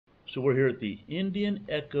So we're here at the Indian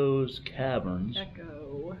Echoes Caverns.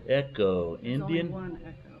 Echo. Indian. There's only one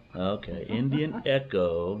echo. Okay, Indian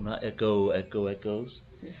Echo, not Echoes.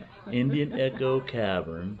 Yeah. Indian Echo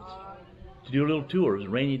Caverns. To do a little tour. It was a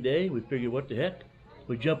rainy day. We figured, what the heck?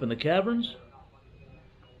 We jump in the caverns.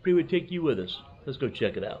 Pretty would take you with us. Let's go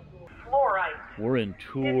check it out. We're in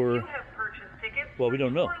tour. Well, we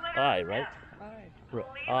don't know. I, right? We're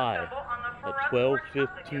I at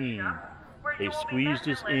 12:15. They squeezed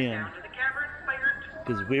us in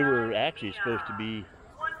because we were actually supposed to be.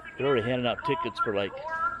 They're already handing out tickets for like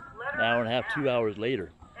an hour and a half, 2 hours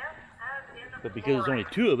later. But because there's only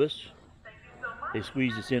two of us, they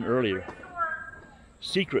squeezed us in earlier,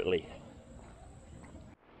 secretly.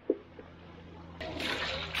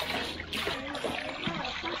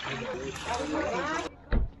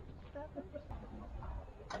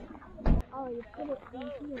 Oh, you put it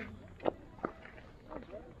in here.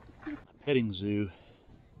 Petting zoo.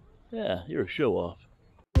 Yeah, you're a show off.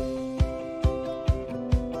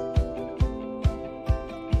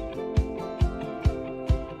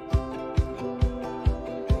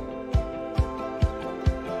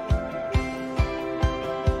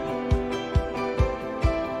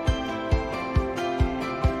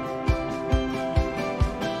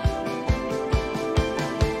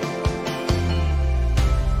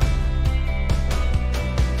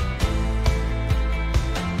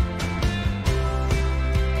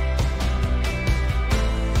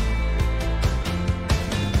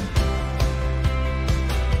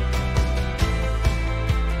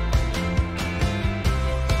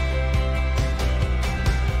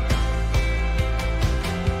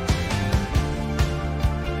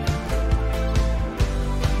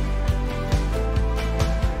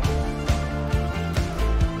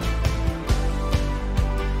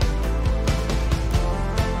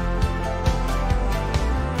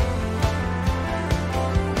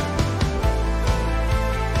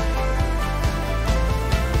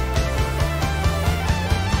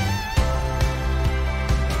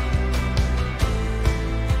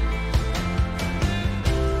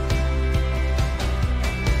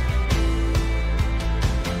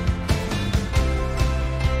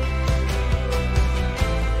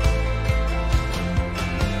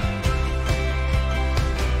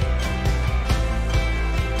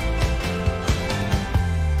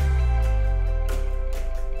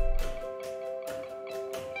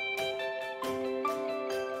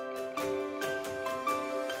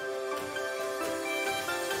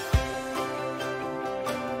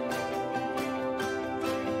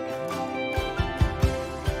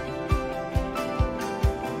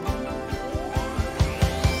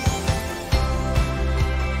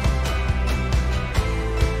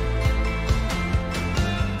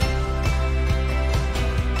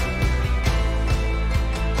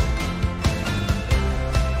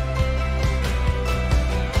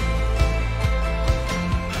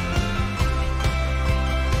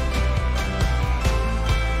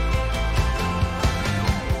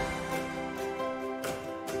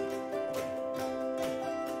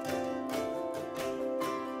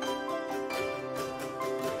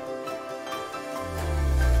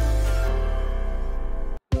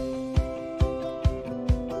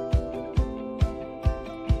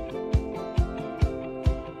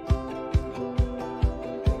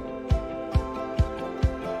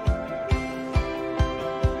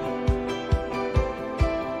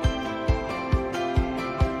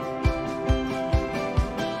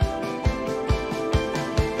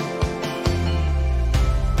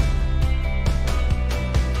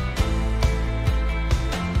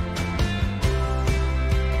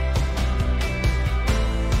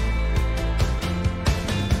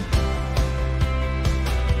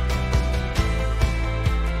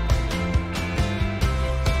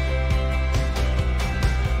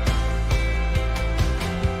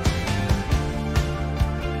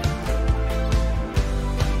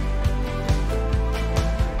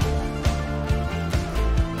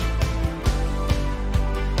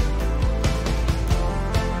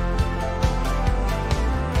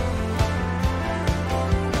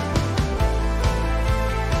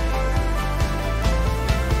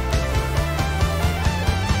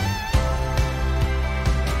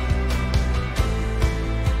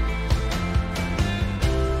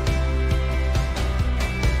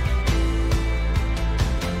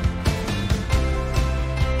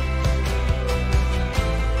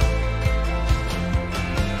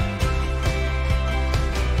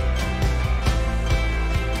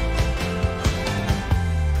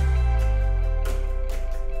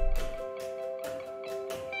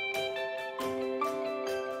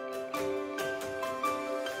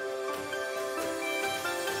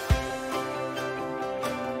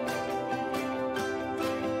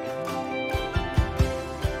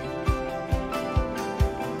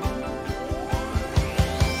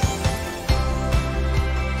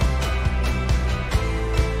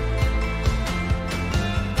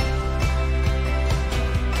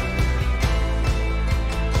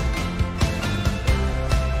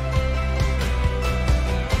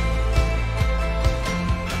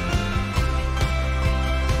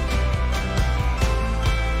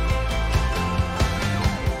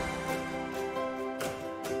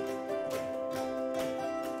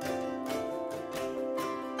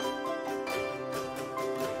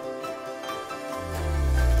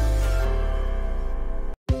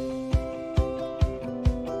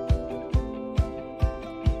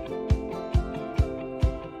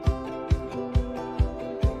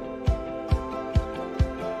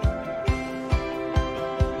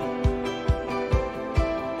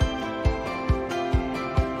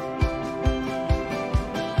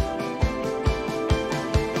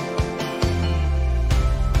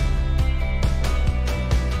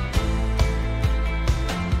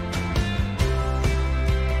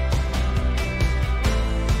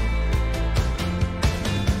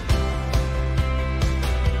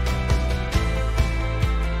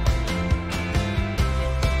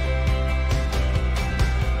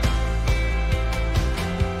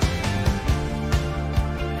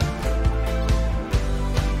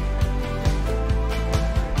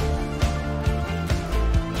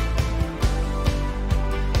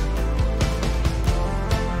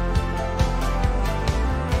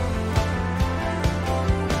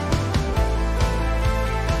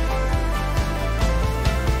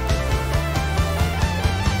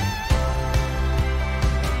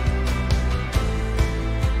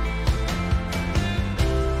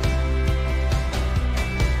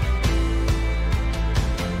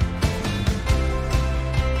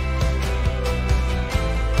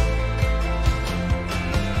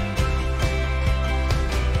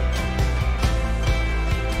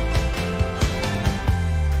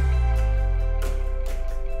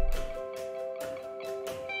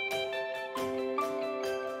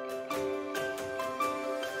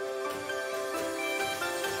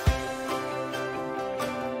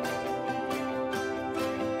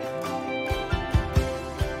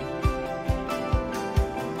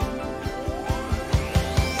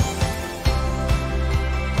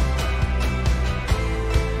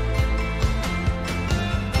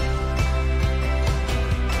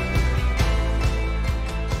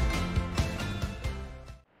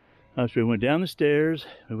 So we went down the stairs,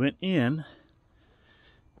 we went in,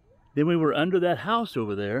 then we were under that house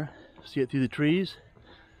over there. See it through the trees?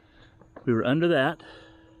 We were under that.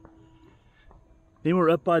 Then we were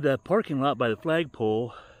up by the parking lot by the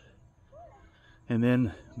flagpole, and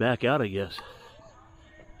then back out, I guess.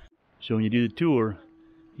 So when you do the tour,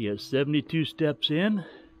 you have 72 steps in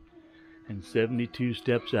and 72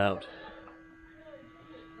 steps out.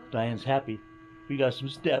 Diane's happy. We got some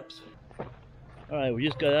steps. All right, we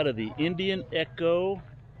just got out of the Indian Echo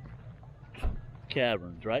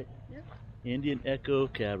Caverns, right? Yep. Indian Echo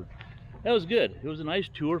Caverns. That was good. It was a nice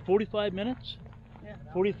tour, 45 minutes. Yeah.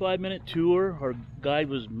 45-minute tour. Our guide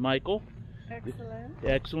was Michael. Excellent.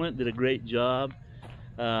 Excellent, did a great job.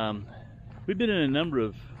 We've been in a number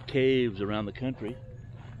of caves around the country.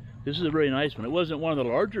 This is a very nice one. It wasn't one of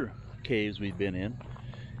the larger caves we've been in.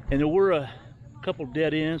 And there were a couple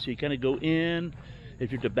dead ends, so you kind of go in.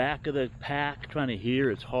 If you're at the back of the pack trying to hear,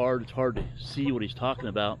 it's hard to see what he's talking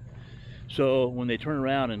about. So when they turn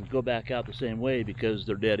around and go back out the same way because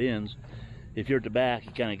they're dead ends, if you're at the back,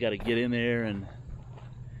 you kind of got to get in there and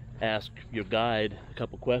ask your guide a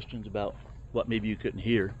couple questions about what maybe you couldn't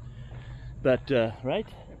hear. But, right?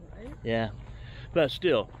 Yeah. But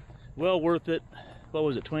still, well worth it. What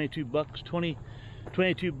was it, 22 bucks?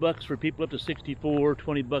 22 bucks for people up to 64,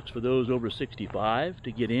 20 bucks for those over 65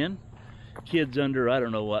 to get in. Kids under, I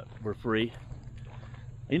don't know what, were free.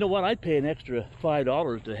 You know what? I'd pay an extra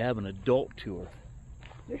 $5 to have an adult tour.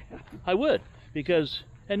 Yeah. I would, because,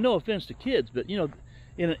 and no offense to kids, but you know,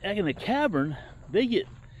 in a cavern, they get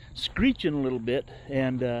screeching a little bit,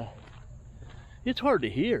 and it's hard to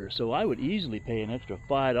hear. So I would easily pay an extra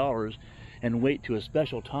 $5 and wait to a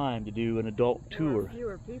special time to do an adult tour. Or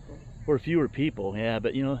fewer people. Or fewer people, yeah.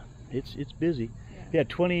 But you know, it's busy. Yeah.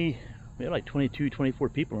 We had like 22, 24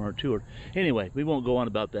 people on our tour. Anyway, we won't go on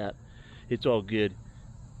about that. It's all good.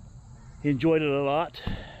 Enjoyed it a lot.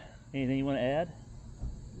 Anything you want to add?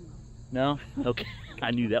 No? Okay.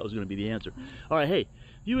 I knew that was going to be the answer. All right, hey, if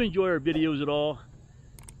you enjoy our videos at all,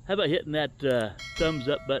 how about hitting that thumbs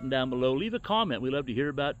up button down below? Leave a comment. We love to hear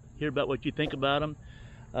about what you think about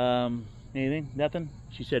them. Anything? Nothing?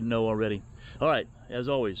 She said no already. All right, as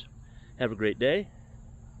always, have a great day.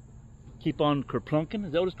 Keep on kerplunking.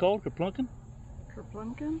 Is that what it's called? Kerplunking?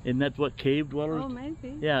 Kerplunking? Isn't that what cave dwellers? Oh,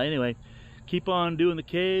 maybe. Yeah, anyway, keep on doing the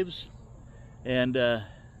caves, and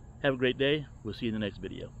have a great day. We'll see you in the next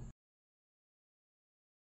video.